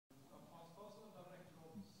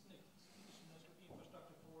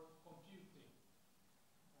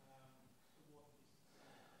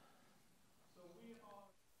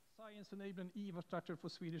means enabling e-infrastructure for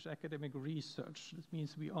Swedish academic research. This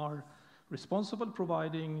means we are responsible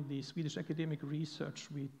providing the Swedish academic research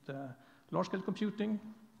with large-scale computing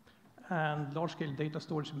and large-scale data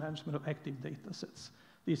storage management of active data sets.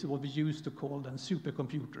 This is what we used to call them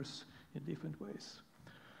supercomputers in different ways.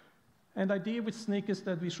 And the idea with SNIC is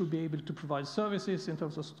that we should be able to provide services in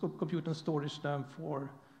terms of compute and storage them for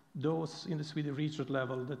those in the Swedish research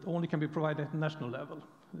level that only can be provided at national level,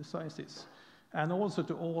 the sciences, and also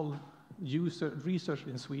to all research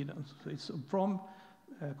in Sweden. So it's from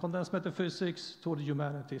condensed matter physics to the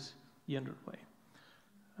humanities general way,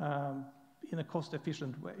 in a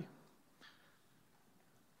cost-efficient way.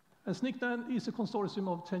 And SNIC then is a consortium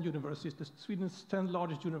of 10 universities, Sweden's 10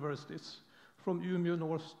 largest universities, from Umeå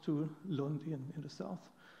north to Lund in the south,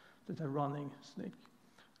 that are running SNIC.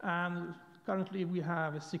 And currently we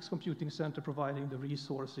have a 6 computing center providing the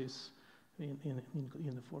resources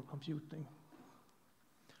for computing.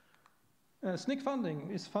 SNIC funding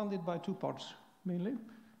is funded by 2 parts mainly.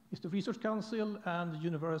 It's the Research Council and the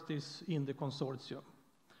universities in the consortium.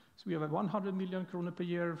 So we have 100 million kronor per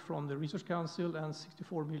year from the Research Council and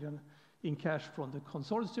 64 million in cash from the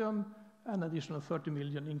consortium, and additional 30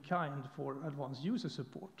 million in kind for advanced user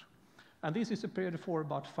support. And this is a period for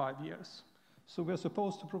about 5 years. So we're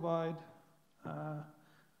supposed to provide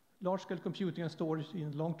large-scale computing and storage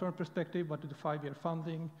in long-term perspective, but with a 5-year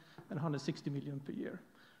funding and 160 million per year.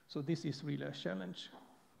 So this is really a challenge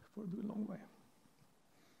for the long way.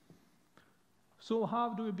 So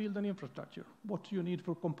how do we build an infrastructure? What do you need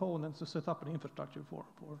for components to set up an infrastructure for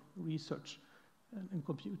research and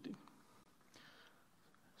computing?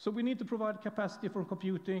 So we need to provide capacity for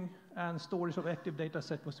computing and storage of active data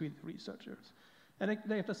set for Swedish researchers. And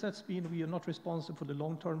data sets mean we are not responsible for the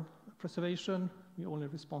long-term preservation. We're only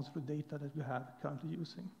responsible for data that we have currently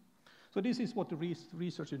using. So this is what the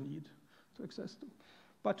researcher need to access to.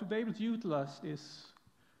 But to be able to utilize this,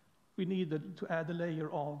 we need to add a layer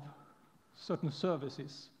of certain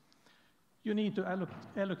services. You need to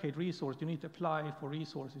allocate resources. You need to apply for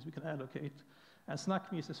resources we can allocate. And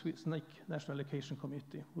SNAC is the SNIC National Allocation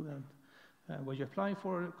Committee, who then, where you apply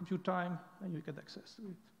for compute time and you get access to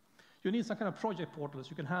it. You need some kind of project portals.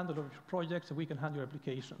 You can handle your projects and we can handle your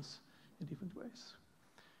applications in different ways.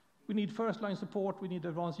 We need first-line support. We need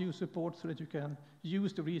advanced use support so that you can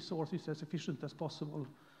use the resources as efficient as possible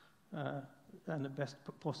and the best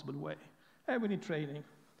possible way. And we need training.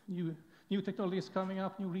 New technologies coming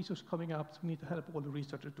up, new research coming up. So we need to help all the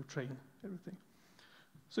researchers to train everything.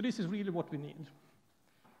 So this is really what we need.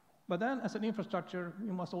 But then as an infrastructure,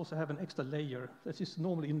 we must also have an extra layer that is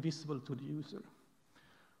normally invisible to the user.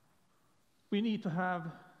 We need to have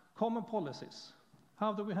common policies.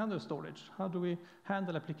 How do we handle storage? How do we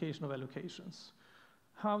handle application of allocations?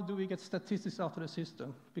 How do we get statistics out of the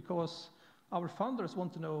system? Because our funders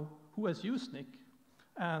want to know who has used SNIC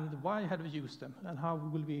and why have we used them and how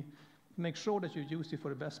will we make sure that you use it for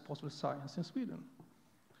the best possible science in Sweden.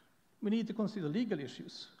 We need to consider legal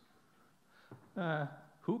issues.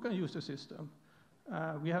 Who can use the system?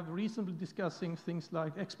 We have recently discussing things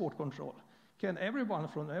like export control. Can everyone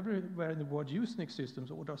from everywhere in the world use SNIC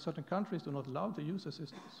systems, or are certain countries not allowed to use the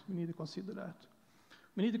systems? We need to consider that.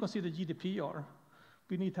 We need to consider GDPR.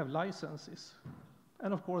 We need to have licenses.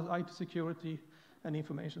 And of course, IT security and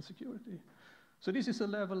information security. So this is a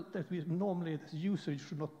level that we normally, as users,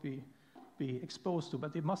 should not be exposed to,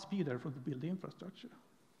 but it must be there for the build infrastructure.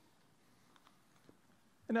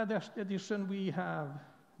 In addition, we have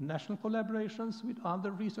national collaborations with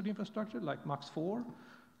other research infrastructure like MAX4,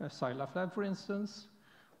 SciLife Lab, for instance.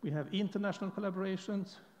 We have international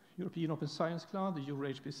collaborations, European Open Science Cloud, the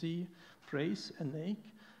EuroHPC, PRAISE, and SNIC.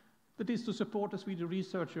 That is to support the Swedish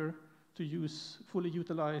researcher to fully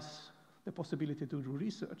utilize the possibility to do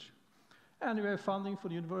research. And we have funding for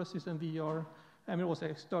the universities and VR, and we also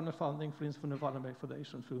have external funding, for instance, from the Wallenberg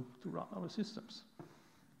Foundation to run our systems.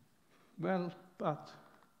 Well, but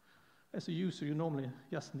as a user, you normally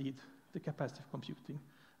just need the capacity of computing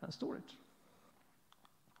and storage.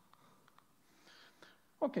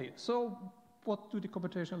 Okay, so what do the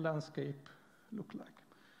computational landscape look like?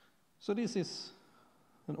 So this is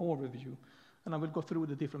an overview, and I will go through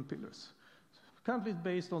the different pillars. Currently, it's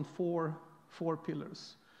based on four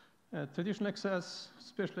pillars. Traditional access,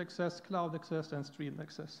 special access, cloud access, and stream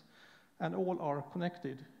access. And all are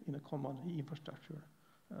connected in a common infrastructure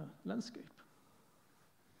landscape.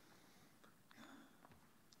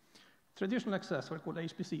 Traditional access, what we call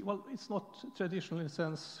HPC. Well, it's not traditional in the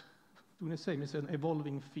sense, doing the same, it's an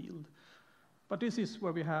evolving field. But this is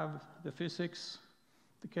where we have the physics,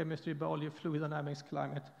 the chemistry, biology, fluid dynamics,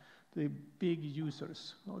 climate, the big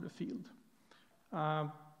users of the field.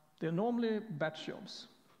 They're normally batch jobs.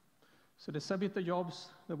 So they submit the jobs,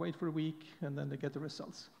 they wait for a week, and then they get the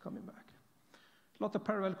results coming back. A lot of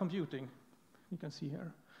parallel computing, you can see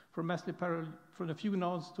here, from a few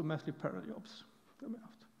nodes to massively parallel jobs coming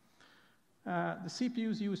out. The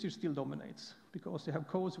CPU's usage still dominates because they have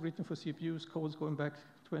codes written for CPUs, codes going back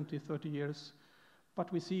 20, 30 years.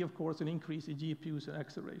 But we see, of course, an increase in GPUs and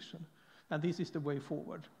acceleration. And this is the way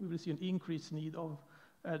forward. We will see an increased need of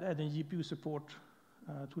adding GPU support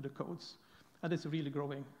to the codes. And it's really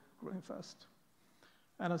growing fast.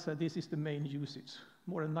 And as I said, this is the main usage.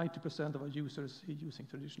 More than 90% of our users are using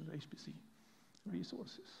traditional HPC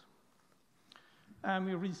resources. And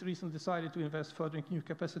we recently decided to invest further in new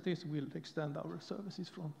capacities. We'll extend our services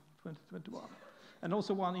from 2021. And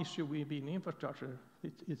also one issue will be in infrastructure.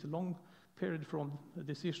 It's a long period from the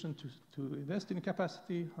decision to invest in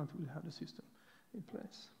capacity until we have the system in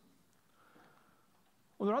place.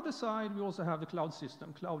 On the other side, we also have the cloud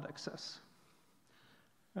system, cloud access,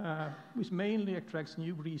 which mainly attracts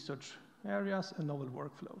new research areas and novel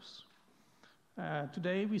workflows.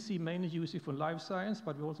 Today, we see mainly usage for life science,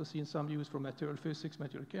 but we also see some use for material physics,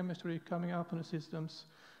 material chemistry coming up in the systems.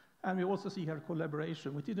 And we also see here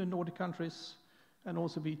collaboration within the Nordic countries and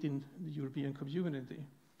also within the European community.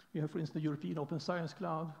 We have, for instance, the European Open Science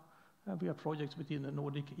Cloud, and we have projects within the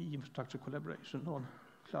Nordic e-infrastructure collaboration on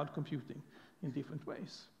cloud computing in different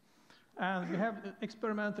ways. And we have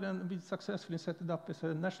experimented and been successfully set it up as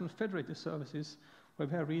a national federated services where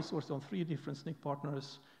we have resources on 3 different SNIC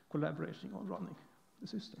partners collaborating on running the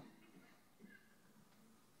system.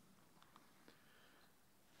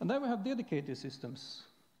 And then we have dedicated systems.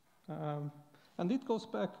 And it goes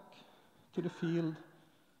back to the field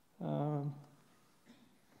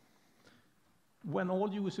when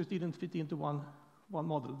all users didn't fit into one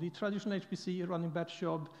model. The traditional HPC running batch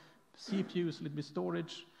job, CPUs, a little bit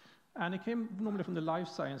storage, and it came normally from the life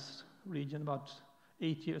science region about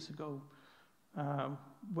 8 years ago,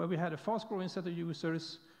 where we had a fast-growing set of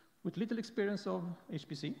users with little experience of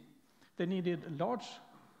HPC. They needed large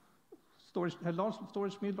storage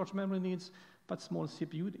needs, large memory needs, but small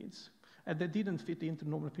CPU needs, and they didn't fit into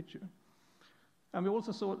the normal picture. And we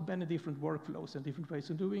also saw many different workflows and different ways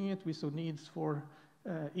of doing it. We saw needs for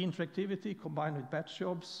interactivity combined with batch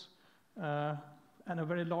jobs, and a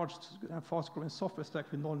very large and fast-growing software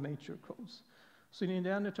stack with non-mature codes. So in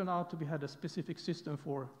the end, it turned out to be had a specific system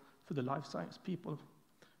for the life science people,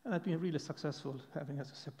 and that's been really successful having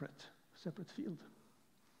as a separate field.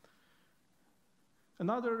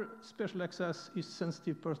 Another special access is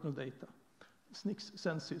sensitive personal data, SNIC's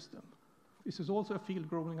Sense system. This is also a field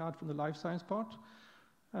growing out from the life science part,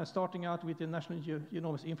 starting out with the national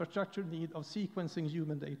genomics infrastructure need of sequencing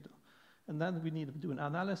human data. And then we need to do an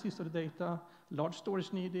analysis of the data, large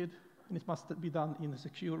storage needed, and it must be done in a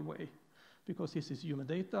secure way, because this is human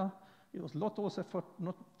data. It was a lot also effort,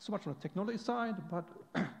 not so much on the technology side, but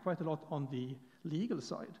quite a lot on the legal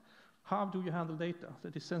side. How do you handle data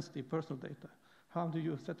that is sensitive personal data? How do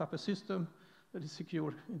you set up a system that is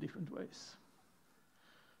secure in different ways?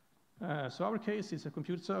 So our case is a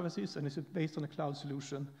compute services, and it's based on a cloud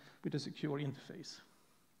solution with a secure interface.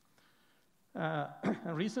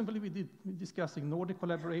 And recently we discussing Nordic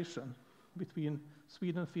collaboration between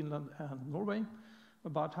Sweden, Finland, and Norway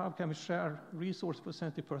about how can we share resources for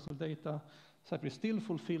sensitive personal data so that we still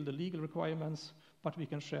fulfill the legal requirements, but we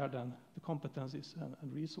can share then the competencies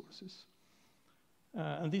and resources.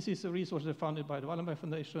 And this is a resource that's funded by the Wallenberg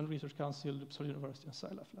Foundation, Research Council, Uppsala University, and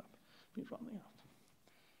SciLife Lab been running out.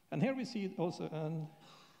 And here we see also an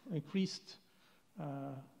increased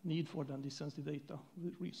need for then this sensitive data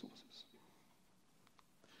with resources.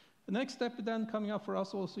 The next step then coming up for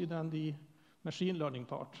us also is then the machine learning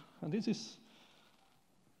part. And this is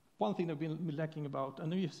one thing that we've been lacking about.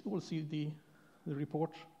 And you all see the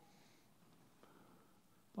report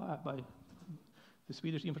by the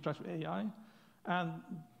Swedish Infrastructure AI. And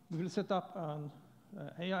we will set up an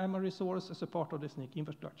AI resource as a part of the SNIC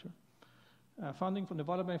infrastructure. Funding from the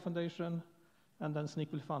Wallenberg Foundation, and then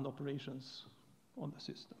SNIC will fund operations on the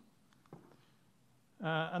system.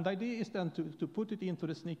 And the idea is then to put it into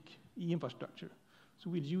the SNIC infrastructure.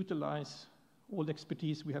 So we'll utilize all the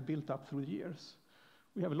expertise we have built up through the years.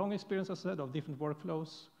 We have a long experience, as I said, of different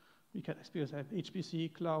workflows. We can experience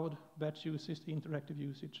HPC, cloud, batch usage, interactive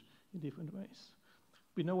usage in different ways.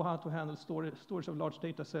 We know how to handle storage of large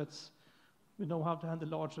data sets. We know how to handle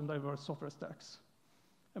large and diverse software stacks.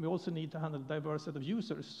 And we also need to handle a diverse set of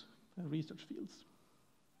users and research fields.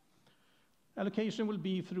 Allocation will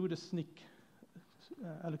be through the SNIC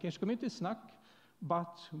allocation committee, SNAC,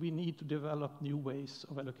 but we need to develop new ways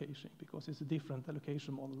of allocation because it's a different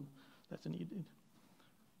allocation model that's needed.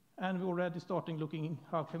 And we're already starting looking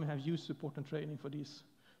how can we have user support and training for these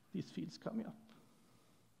these fields coming up.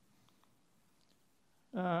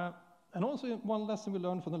 And also one lesson we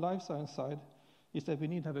learned from the life science side is that we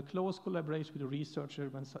need to have a close collaboration with the researcher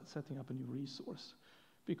when setting up a new resource,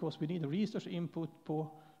 because we need a research input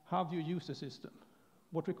for how do you use the system?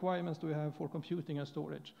 What requirements do you have for computing and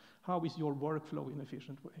storage? How is your workflow in an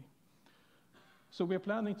efficient way? So we are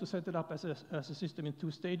planning to set it up as a system in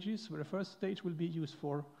 2 stages, where the first stage will be used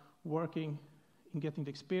for working in getting the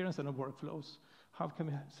experience and the workflows. How can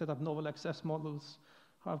we set up novel access models?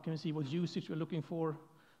 How can we see what usage we're looking for?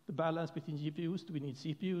 The balance between GPUs, do we need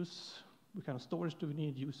CPUs? What kind of storage do we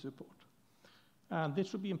need? User support. And this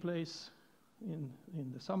should be in place in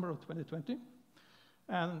the summer of 2020.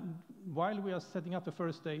 And while we are setting up the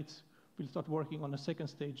first stage, we'll start working on a second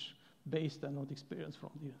stage based on the experience from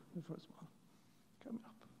the first one coming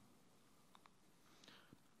up.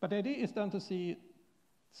 But the idea is then to see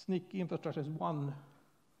SNIC infrastructure as one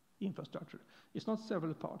infrastructure. It's not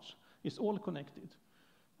several parts. It's all connected.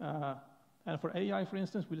 And for AI, for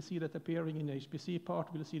instance, we'll see that appearing in the HPC part.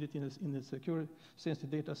 We'll see it in the secure sensitive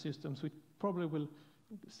data systems. We probably will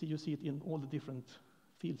see it in all the different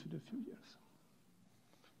fields within a few years.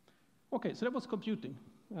 Okay, so that was computing.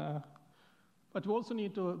 But we also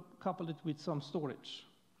need to couple it with some storage.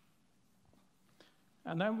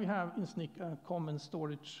 And then we have in SNIC a common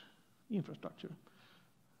storage infrastructure.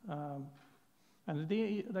 And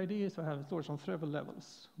the idea is to have storage on several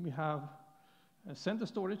levels. We have a center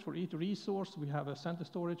storage for each resource. We have a center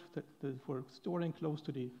storage for storing close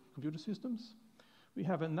to the computer systems. We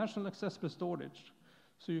have a national accessible storage,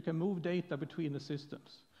 so you can move data between the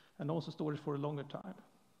systems, and also storage for a longer time.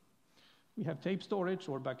 We have tape storage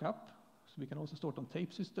or backup, so we can also store it on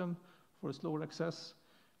tape system for a slower access.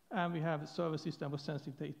 And we have a server system with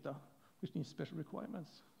sensitive data, which needs special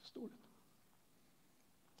requirements to store it.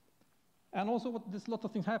 And also, there's a lot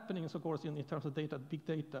of things happening, of course, in terms of data, big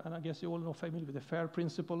data. And I guess you all know familiar with the FAIR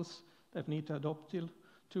principles that we need to adopt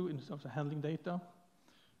to in terms of handling data.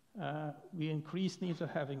 We increase needs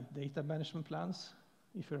of having data management plans.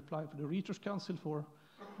 If you apply for the Research Council for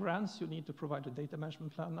grants, you need to provide a data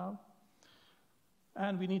management plan now.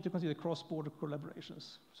 And we need to consider cross-border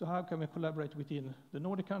collaborations. So how can we collaborate within the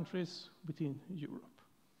Nordic countries, within Europe?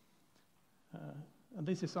 And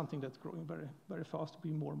this is something that's growing very, very fast to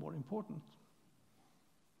be more and more important.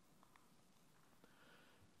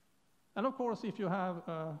 And of course, if you have,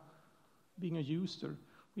 being a user,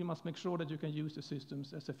 we must make sure that you can use the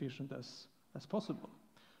systems as efficient as possible.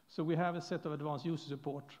 So we have a set of advanced user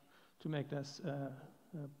support to make this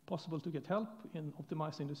possible to get help in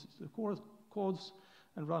optimizing the codes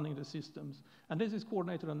and running the systems. And this is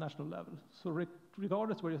coordinated on national level. So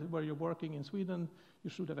regardless where you're working in Sweden, you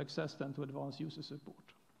should have access then to advanced user support.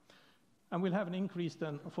 And we'll have an increase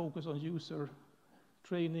then focus on user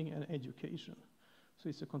training and education. So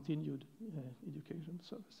it's a continued education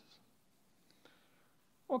services.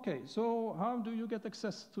 Okay, so how do you get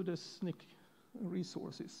access to the SNIC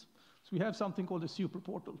resources? So we have something called the Super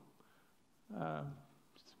Portal,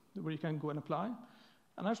 where you can go and apply.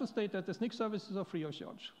 And I should state that the SNIC services are free of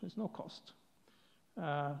charge. There's no cost.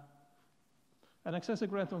 And access is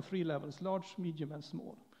granted on 3 levels, large, medium, and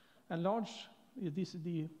small. And large, this is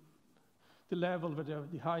the level where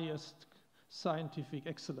the highest scientific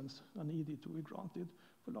excellence are needed to be granted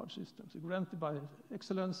for large systems. It's granted by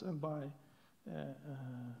excellence and by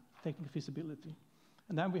technical feasibility.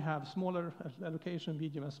 And then we have smaller allocation,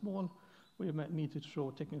 medium, and small, where you need to show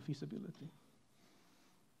technical feasibility.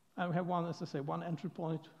 And we have one, as I say, one entry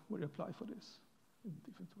point where you apply for this in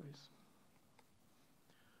different ways.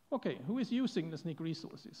 Okay, who is using the SNIC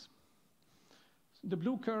resources? So the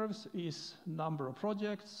blue curves is number of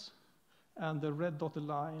projects, and the red dotted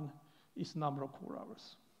line is number of core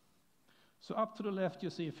hours. So up to the left, you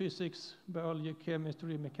see physics, biology,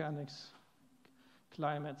 chemistry, mechanics,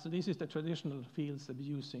 climate. So this is the traditional fields that we're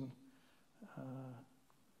using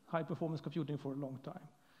high-performance computing for a long time.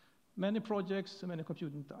 Many projects and many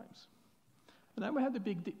computing times. And then we had the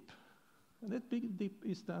big dip. And that big dip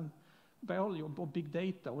is then biology or big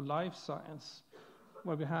data or life science,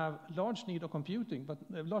 where we have large need of computing, but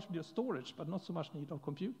large need of storage, but not so much need of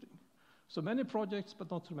computing. So many projects, but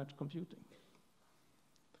not so much computing.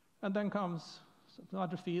 And then comes some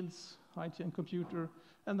other fields, IT and computer,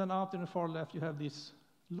 and then out in the far left, you have this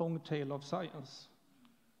long tail of science.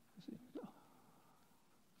 You see? Yeah.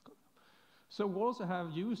 So we also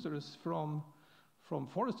have users from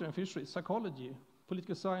forestry and fisheries, psychology,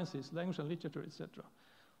 political sciences, language and literature, etc.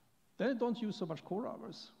 They don't use so much core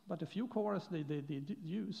hours, but the few core hours they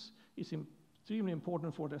use is extremely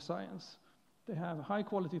important for their science. They have high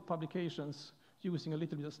quality publications using a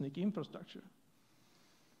little bit of SNIC infrastructure.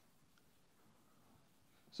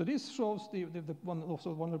 So this shows one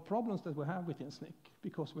of the problems that we have within SNIC,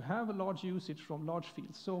 because we have a large usage from large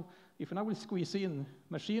fields. So if I will squeeze in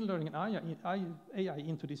machine learning and AI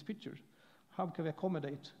into this picture, how can we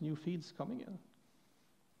accommodate new fields coming in?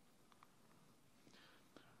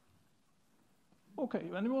 Okay,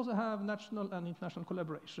 and we also have national and international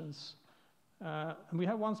collaborations. And we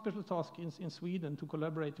have one special task in Sweden to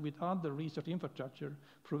collaborate with other research infrastructure,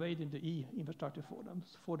 providing the infrastructure for them.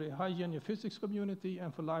 So for the high geophysics community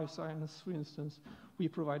and for life science, for instance, we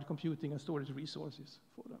provide computing and storage resources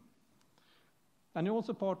for them. And we're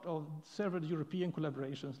also part of several European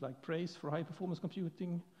collaborations like PRAISE for high performance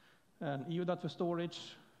computing, and EUDAT for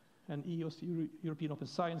storage, and EOS, European Open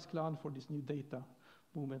Science Cloud, for this new data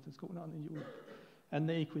movement that's going on in Europe, and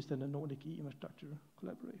NAQUIST and the Nordic infrastructure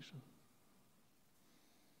collaboration.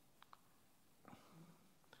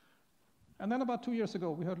 And then about 2 years ago,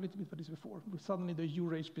 we heard a little bit about this before, suddenly the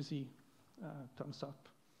EuroHPC turns up.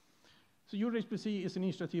 So EuroHPC is an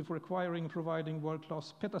initiative for acquiring and providing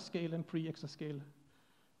world-class petascale and pre-exascale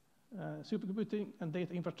supercomputing and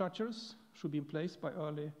data infrastructures should be in place by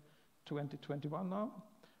early 2021 now,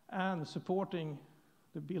 and supporting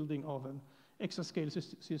the building of an exascale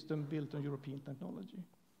system built on European technology.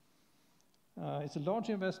 It's a large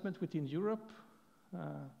investment within Europe,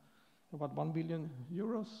 about 1 billion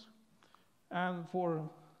euros. And for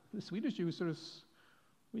the Swedish users,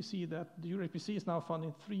 we see that the EuroHPC is now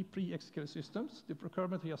funding 3 pre-exascale systems. The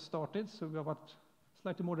procurement has started, so we have about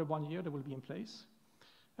slightly more than 1 year that will be in place.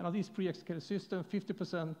 And of these pre-exascale systems,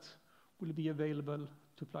 50% will be available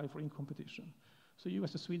to apply for in competition. So you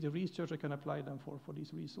as a Swedish researcher can apply them for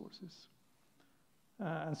these resources.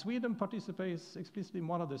 And Sweden participates explicitly in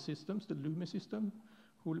one of the systems, the LUMI system,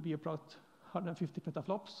 who will be about 150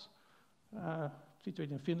 petaflops,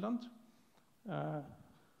 situated in Finland.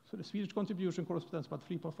 So the Swedish contribution corresponds about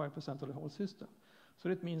 3.5% of the whole system. So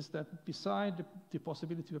that means that beside the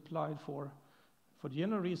possibility to apply for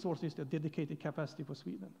general resources, the dedicated capacity for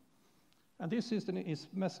Sweden. And this system is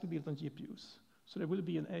massively built on GPUs. So there will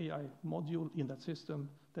be an AI module in that system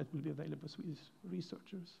that will be available for Swedish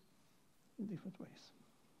researchers in different ways.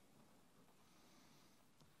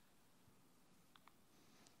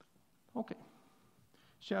 Okay,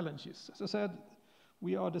 challenges. As I said,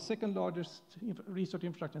 we are the second largest research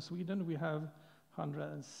infrastructure in Sweden. We have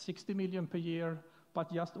 160 million per year,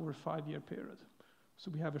 but just over a 5-year period. So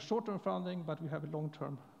we have a short-term funding, but we have a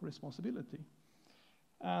long-term responsibility.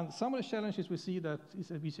 And some of the challenges we see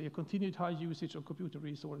a continued high usage of computer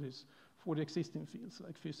resources for the existing fields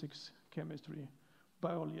like physics, chemistry,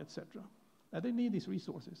 biology, etc. And they need these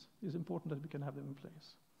resources. It's important that we can have them in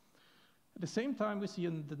place. At the same time, we see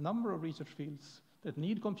the number of research fields that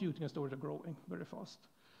need computing and storage are growing very fast,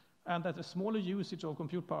 and that a smaller usage of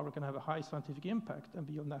compute power can have a high scientific impact and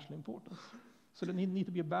be of national importance. So there need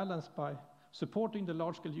to be a balance by supporting the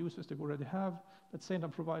large-scale users that we already have, but at the same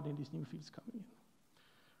time providing these new fields coming in.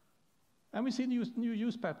 And we see new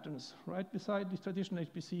use patterns, right? Beside the traditional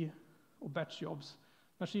HPC or batch jobs,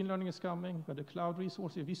 machine learning is coming, where the cloud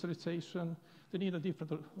resources, visualization, the need of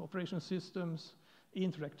different operation systems,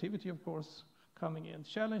 interactivity, of course, coming in,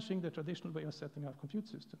 challenging the traditional way of setting up compute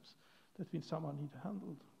systems that we somehow need to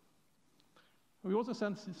handle. We also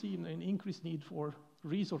see an increased need for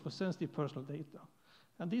resource for sensitive personal data.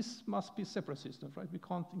 And this must be separate systems, right? We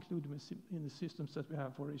can't include them in the systems that we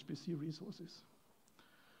have for HPC resources.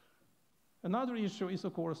 Another issue is,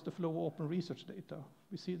 of course, the flow of open research data.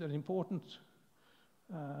 We see that important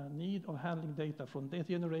need of handling data from data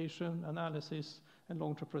generation, analysis, and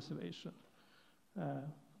long-term preservation.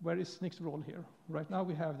 Where is SNIC's role here? Right now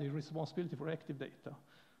we have the responsibility for active data,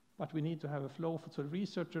 but we need to have a flow so the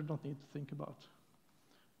researcher don't need to think about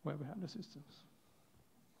where we have the systems.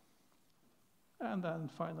 And then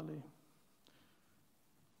finally,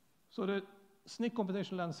 so the SNIC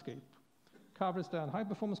computational landscape covers then high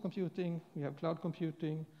performance computing, we have cloud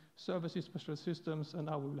computing, services, special systems, and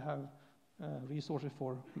now we will have resources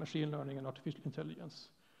for machine learning and artificial intelligence.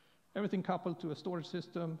 Everything coupled to a storage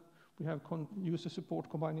system. We have user support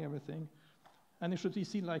combining everything. And it should be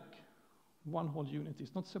seen like one whole unit.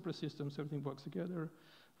 It's not separate systems, everything works together.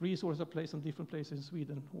 Resources are placed in different places in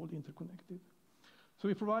Sweden, all interconnected. So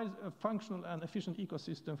we provide a functional and efficient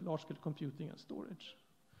ecosystem for large-scale computing and storage,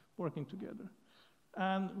 working together.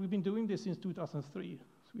 And we've been doing this since 2003.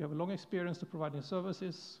 So we have a long experience to providing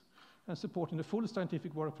services and supporting the full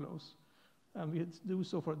scientific workflows. And we do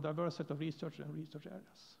so for a diverse set of research and research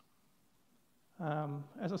areas.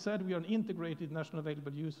 As I said, we are an integrated national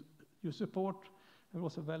available use support, and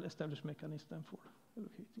also a well-established mechanism for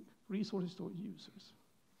allocating resources to users.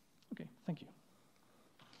 Okay, thank you.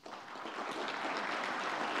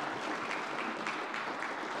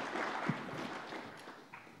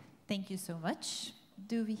 Thank you so much.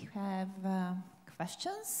 Do we have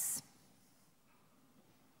questions?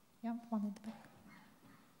 Yeah, one in the back.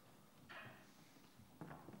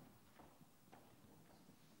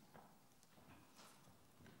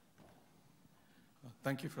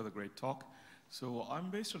 Thank you for the great talk. So I'm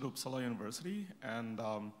based at Uppsala University, and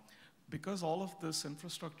because all of this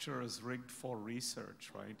infrastructure is rigged for research,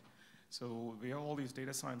 right? So we have all these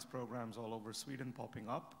data science programs all over Sweden popping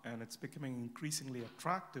up, and it's becoming increasingly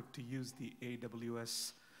attractive to use the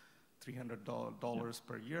AWS $300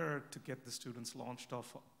 per year to get the students launched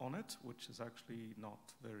off on it, which is actually not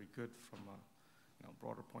very good from a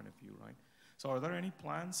broader point of view, right? So are there any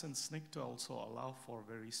plans in SNIC to also allow for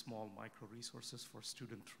very small micro resources for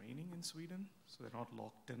student training in Sweden, so they're not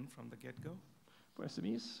locked in from the get-go? For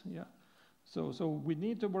SMEs, yeah. So we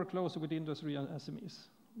need to work closer with industry and SMEs,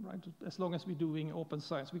 right? As long as we're doing open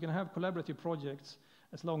science. We can have collaborative projects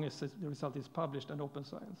as long as the result is published and open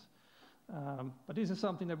science. But this is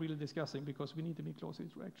something that we're really discussing because we need to be close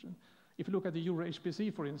interaction. If you look at the Euro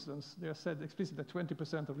HPC, for instance, they have said explicitly that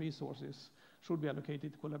 20% of resources should be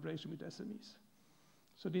allocated to collaboration with SMEs.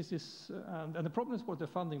 So this is, and the problem is for the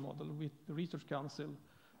funding model with the Research Council,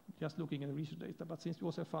 just looking at the research data. But since we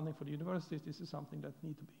also have funding for the universities, this is something that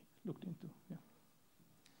needs to be looked into. Yeah.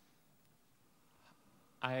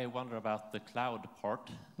 I wonder about the cloud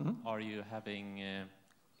part. Mm-hmm. Are you having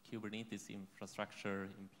Kubernetes infrastructure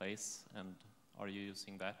in place, and are you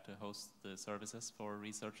using that to host the services for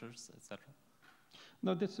researchers, etc.?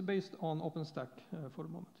 No, that's based on OpenStack for the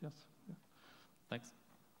moment, yes. Yeah. Thanks.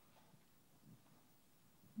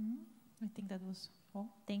 I think that was all.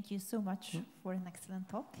 Thank you so much for an excellent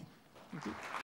talk. Thank you.